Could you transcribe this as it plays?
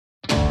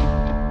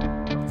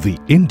The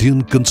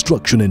Indian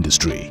construction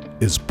industry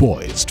is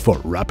poised for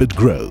rapid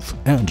growth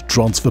and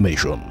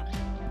transformation.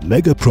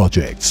 Mega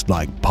projects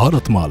like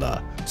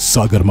Bharatmala,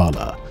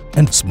 Sagarmala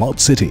and smart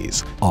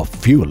cities are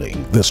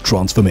fueling this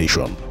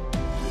transformation.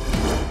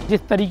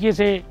 जिस तरीके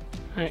से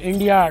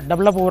India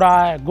develop हो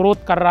रहा है,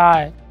 growth कर रहा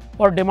है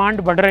और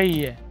डिमांड बढ़ रही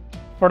है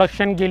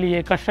प्रोडक्शन के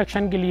लिए,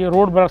 कंस्ट्रक्शन के लिए,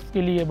 रोड वर्क्स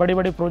के लिए बड़े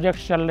बड़े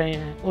प्रोजेक्ट्स चल रहे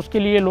हैं, उसके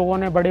लिए लोगों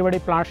ने बड़े बड़े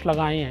प्लांट्स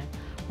लगाए हैं,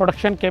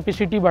 प्रोडक्शन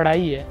कैपेसिटी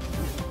बढ़ाई है.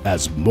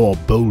 As more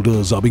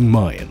boulders are being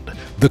mined,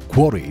 the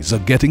quarries are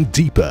getting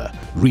deeper,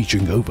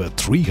 reaching over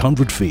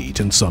 300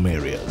 feet in some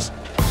areas.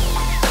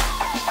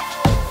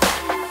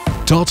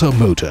 Tata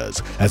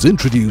Motors has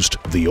introduced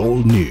the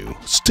all-new,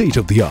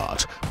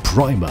 state-of-the-art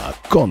Prima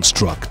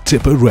Construct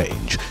tipper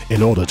range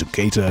in order to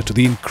cater to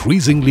the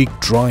increasingly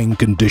trying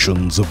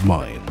conditions of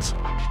mines.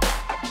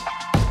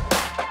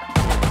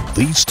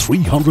 These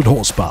 300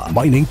 horsepower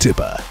mining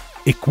tipper,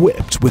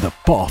 equipped with a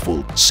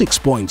powerful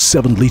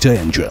 6.7-litre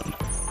engine,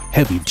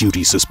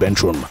 heavy-duty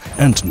suspension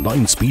and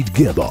 9-speed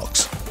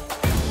gearbox.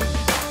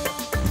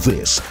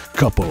 This,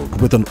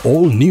 coupled with an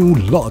all-new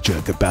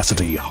larger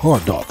capacity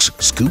hard-ox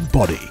scoop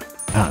body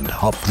and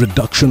hub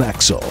reduction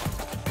axle,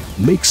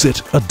 makes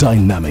it a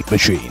dynamic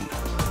machine.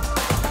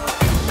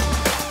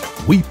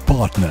 We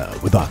partner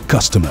with our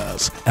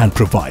customers and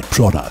provide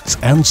products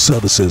and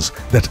services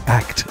that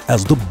act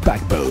as the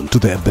backbone to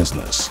their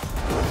business.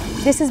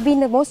 This has been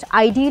the most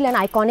ideal and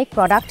iconic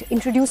product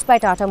introduced by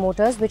Tata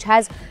Motors, which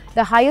has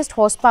the highest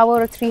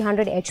horsepower of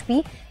 300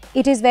 HP.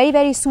 It is very,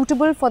 very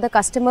suitable for the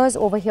customers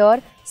over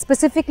here,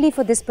 specifically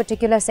for this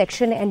particular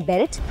section and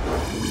belt.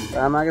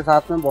 Prima के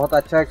साथ में बहुत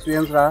अच्छा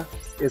experience रहा.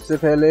 इससे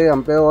पहले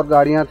हम पे और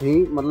गाड़ियाँ थी,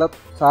 मतलब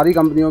सारी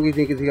कंपनियों की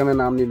थी, किसी का मैं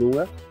नाम नहीं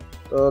लूँगा.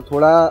 तो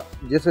थोड़ा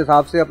जिस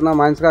हिसाब से अपना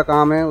माइंस का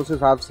काम है, उस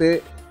हिसाब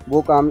से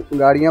वो काम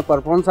गाड़ियाँ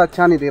परफॉर्मेंस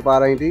अच्छा नहीं दे पा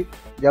रही थी.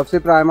 जब से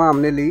प्राइमा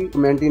हमने ली,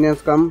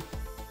 मेंटेनेंस कम,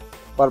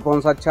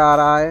 परफॉर्मेंस अच्छा आ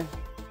रहा है,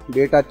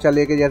 वेट अच्छा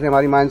लेके, जैसे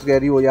हमारी माइंस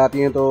गहरी हो जाती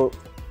हैं तो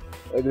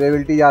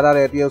ग्रेडेबिलिटी ज़्यादा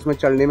रहती है, उसमें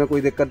चढ़ने में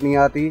कोई दिक्कत नहीं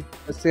आती.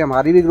 इससे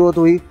हमारी भी ग्रोथ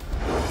हुई.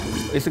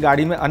 इस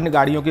गाड़ी में अन्य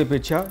गाड़ियों की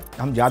अपेक्षा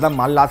हम ज़्यादा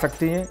माल ला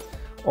सकते हैं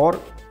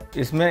और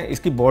इसमें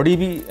इसकी बॉडी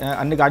भी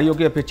अन्य गाड़ियों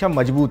की अपेक्षा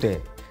मजबूत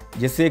है,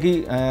 जिससे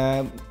कि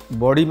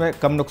बॉडी में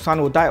कम नुकसान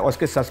होता है और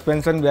इसके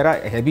सस्पेंशन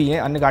वगैरह हैवी हैं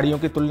अन्य गाड़ियों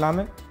की तुलना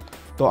में.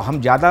 तो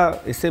हम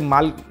ज़्यादा इससे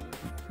माल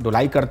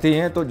ढुलाई करते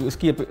हैं, तो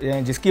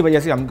जिसकी वजह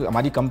से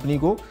हमारी कंपनी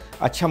को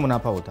अच्छा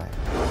मुनाफा होता है.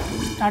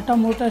 टाटा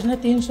मोटर्स ने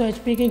 300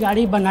 HP की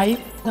गाड़ी बनाई.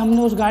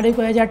 हमने उस गाड़ी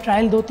को एज ए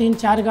ट्रायल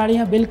 2-3-4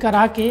 गाड़ियाँ बिल्ड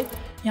करा के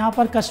यहाँ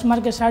पर कस्टमर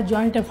के साथ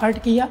जॉइंट एफर्ट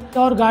किया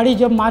और गाड़ी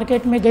जब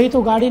मार्केट में गई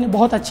तो गाड़ी ने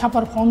बहुत अच्छा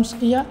परफॉर्मेंस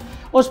किया.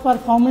 उस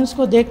परफॉर्मेंस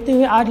को देखते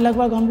हुए आज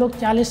लगभग हम लोग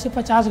 40 से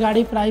 50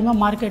 गाड़ी प्राइमा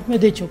मार्केट में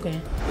दे चुके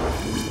हैं.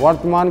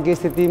 वर्तमान की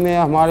स्थिति में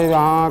हमारे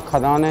यहाँ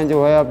खदानें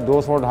जो है अब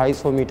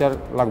 200-250 मीटर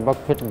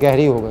लगभग फिट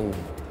गहरी हो गई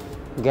हैं.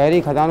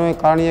 गहरी खदानों के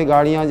कारण ये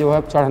गाड़ियाँ जो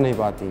है चढ़ नहीं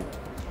पाती,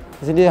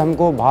 इसलिए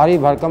हमको भारी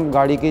भरकम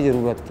गाड़ी की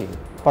ज़रूरत थी.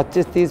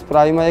 25-30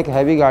 प्राइमा एक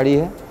हैवी गाड़ी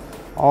है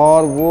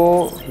और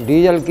वो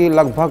डीजल की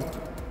लगभग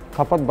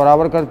खपत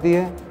बराबर करती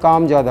है,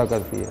 काम ज़्यादा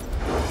करती है.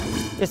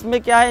 इसमें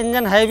क्या है,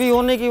 इंजन हैवी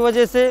होने की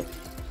वजह से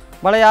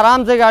बड़े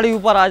आराम से गाड़ी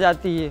ऊपर आ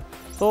जाती है.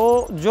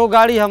 तो जो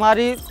गाड़ी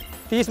हमारी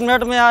 30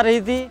 मिनट में आ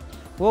रही थी,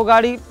 वो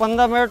गाड़ी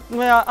 15 मिनट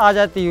में आ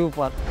जाती है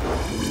ऊपर.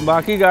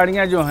 बाकी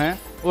गाड़ियाँ जो हैं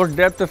उस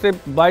डेप्थ से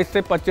 22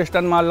 से 25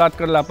 टन माल लाद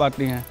कर ला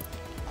पाती हैं.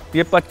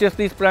 ये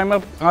 25-30 प्राइमा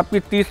आपकी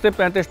 30 से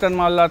 35 टन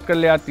माल लाद कर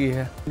ले आती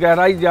है.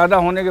 गहराई ज़्यादा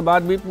होने के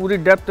बाद भी पूरी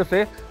डेप्थ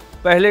से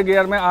पहले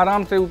गियर में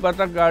आराम से ऊपर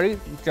तक गाड़ी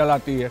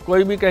चलाती है,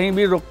 कोई भी कहीं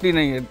भी रुकती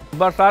नहीं है.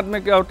 बरसात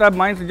में क्या होता है,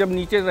 माइंस जब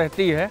नीचे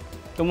रहती है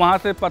तो वहाँ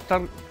से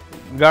पत्थर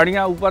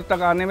गाड़ियाँ ऊपर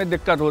तक आने में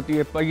दिक्कत होती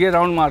है, पहिए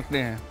राउंड मारते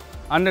हैं.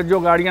 अन्य जो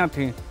गाड़ियाँ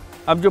थीं,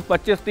 अब जो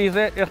 25-30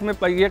 है, इसमें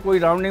पहिए कोई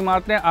राउंड नहीं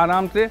मारते हैं,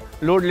 आराम से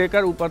लोड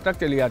लेकर ऊपर तक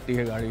चली आती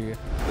है गाड़ी. ये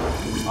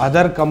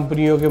अदर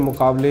कंपनियों के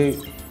मुकाबले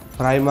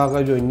प्राइमा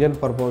का जो इंजन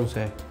परफॉर्मेंस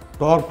है,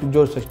 टॉर्क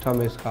जो सिस्टम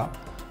है इसका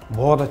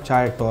बहुत अच्छा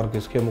है. टॉर्क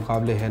इसके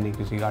मुकाबले है नहीं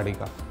किसी गाड़ी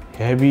का.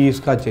 हैवी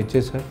इसका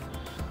चेचिस है.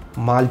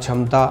 माल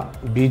क्षमता,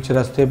 बीच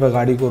रास्ते पर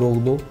गाड़ी को रोक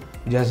दो,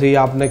 जैसे ही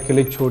आपने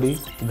क्लिच छोड़ी,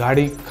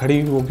 गाड़ी खड़ी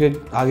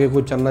होकर आगे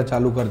को चलना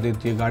चालू कर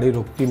देती है. गाड़ी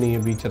रुकती नहीं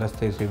है बीच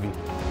रास्ते से भी.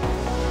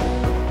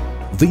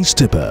 These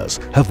tippers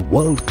have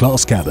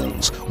world-class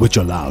cabins which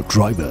allow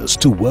drivers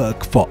to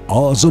work for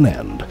hours on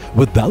end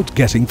without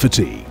getting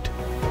fatigued.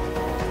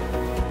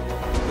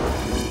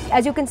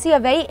 As you can see, a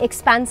very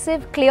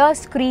expansive, clear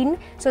screen,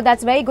 so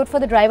that's very good for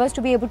the drivers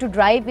to be able to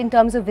drive in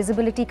terms of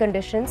visibility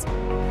conditions.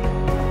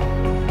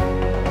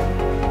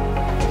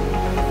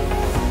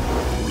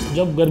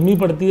 जब गर्मी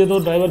पड़ती है तो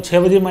driver 6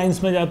 बजे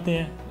mines में जाते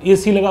हैं,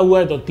 AC लगा हुआ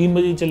है तो 3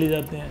 बजे चले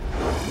जाते हैं.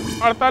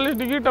 48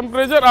 डिग्री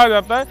टेम्परेचर आ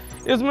जाता है,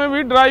 इसमें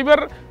भी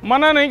ड्राइवर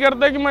मना नहीं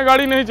करता कि मैं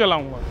गाड़ी नहीं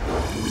चलाऊंगा.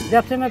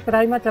 जब से मैं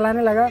प्राइमा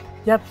चलाने लगा,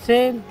 जब से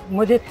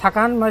मुझे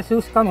थकान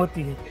महसूस कम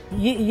होती है.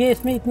 ये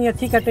इसमें इतनी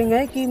अच्छी कटिंग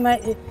है कि मैं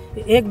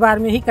एक बार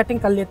में ही कटिंग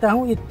कर लेता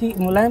हूँ. इतनी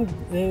मुलायम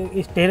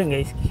स्टीयरिंग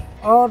है इसकी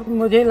और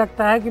मुझे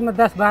लगता है कि मैं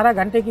 10-12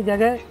 घंटे की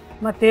जगह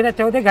मैं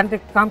 13-14 घंटे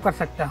काम कर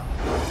सकता हूँ.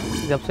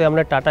 जब से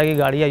हमने टाटा की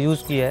गाड़ियाँ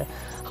यूज़ की है,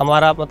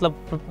 हमारा मतलब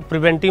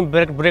प्रिवेंटिव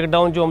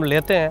ब्रेकडाउन जो हम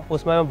लेते हैं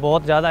उसमें हमें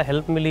बहुत ज़्यादा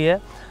हेल्प मिली है।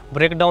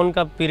 ब्रेकडाउन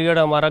का पीरियड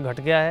हमारा घट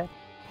गया है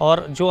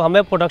और जो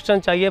हमें प्रोडक्शन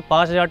चाहिए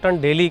 5000 टन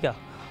डेली का,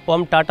 वो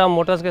हम टाटा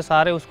मोटर्स के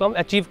सहारे उसको हम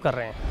अचीव कर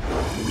रहे हैं।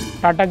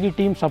 टाटा की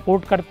टीम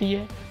सपोर्ट करती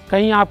है।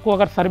 कहीं आपको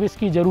अगर सर्विस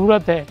की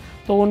ज़रूरत है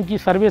तो उनकी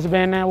सर्विस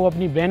वैन है, वो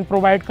अपनी वैन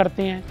प्रोवाइड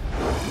करते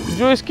हैं।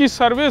 जो इसकी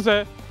सर्विस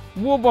है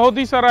वो बहुत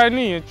ही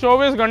सराहनीय है।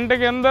 24 घंटे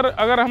के अंदर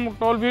अगर हम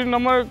टोल फ्री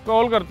नंबर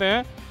कॉल करते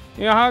हैं,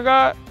 यहाँ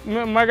का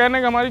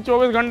मैकेनिक हमारी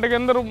 24 घंटे के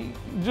अंदर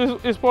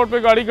जिस स्पॉट पे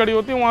गाड़ी खड़ी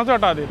होती है वहाँ से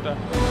हटा देता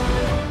है।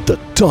 The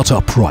Tata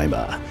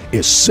Prima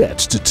is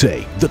set to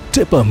take the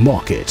tipper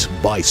market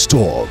by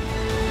storm.